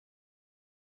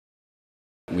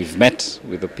We've met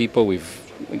with the people, we've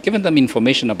given them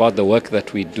information about the work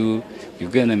that we do,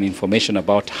 we've given them information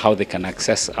about how they can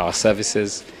access our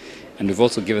services, and we've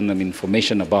also given them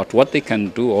information about what they can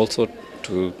do also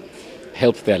to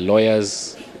help their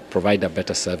lawyers provide a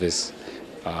better service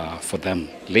for them.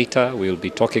 Later, we'll be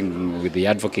talking with the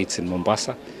advocates in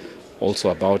Mombasa also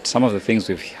about some of the things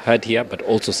we've heard here, but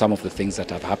also some of the things that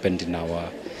have happened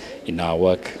in our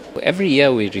work. Every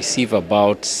year we receive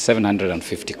about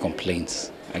 750 complaints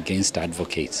against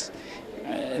advocates.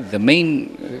 The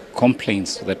main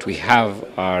complaints that we have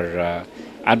are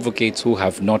advocates who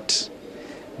have not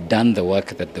done the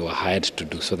work that they were hired to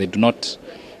do. So they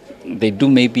do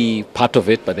maybe part of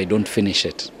it, but they don't finish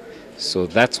it. So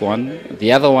that's one.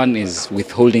 The other one is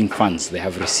withholding funds. They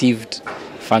have received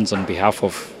funds on behalf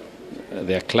of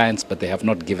their clients, but they have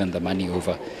not given the money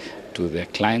over to their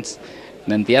clients.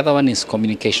 And then the other one is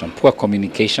communication, poor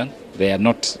communication. They are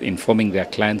not informing their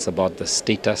clients about the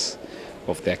status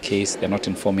of their case. They're not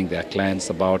informing their clients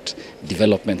about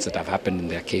developments that have happened in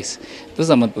their case. Those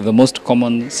are the most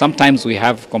common. Sometimes we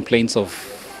have complaints of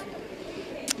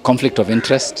conflict of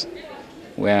interest,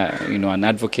 where an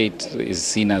advocate is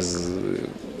seen as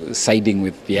siding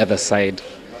with the other side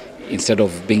instead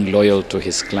of being loyal to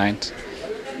his client.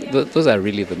 Those are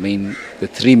really the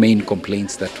three main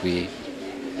complaints that we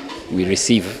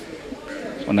receive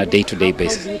on a day-to-day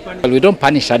basis. Well, we don't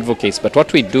punish advocates, but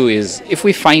what we do is, if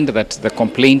we find that the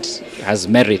complaint has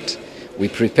merit, we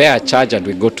prepare a charge and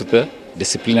we go to the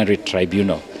disciplinary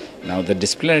tribunal. Now, the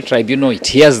disciplinary tribunal, it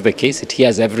hears the case, it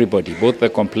hears everybody, both the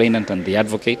complainant and the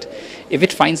advocate. If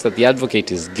it finds that the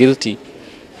advocate is guilty,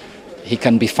 he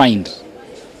can be fined,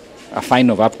 a fine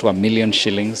of up to 1 million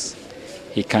shillings.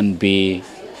 He can be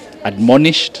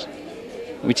admonished,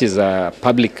 which is a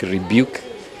public rebuke.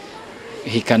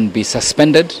 He can be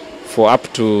suspended for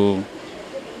up to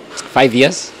 5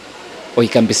 years, or he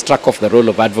can be struck off the role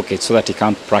of advocate so that he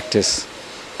can't practice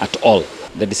at all.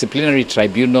 The disciplinary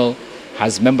tribunal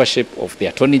has membership of the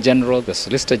Attorney General, the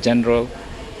Solicitor General,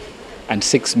 and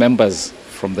 6 members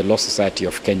from the Law Society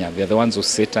of Kenya. They're the ones who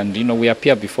sit, and we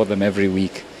appear before them every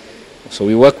week. So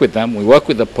we work with them. We work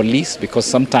with the police, because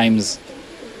sometimes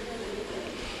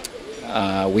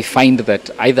we find that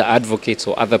either advocates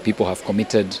or other people have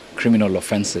committed criminal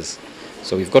offenses.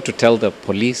 So we've got to tell the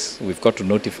police, we've got to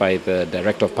notify the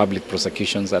Director of Public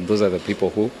Prosecutions, and those are the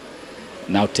people who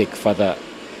now take further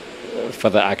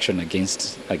action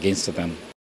against them.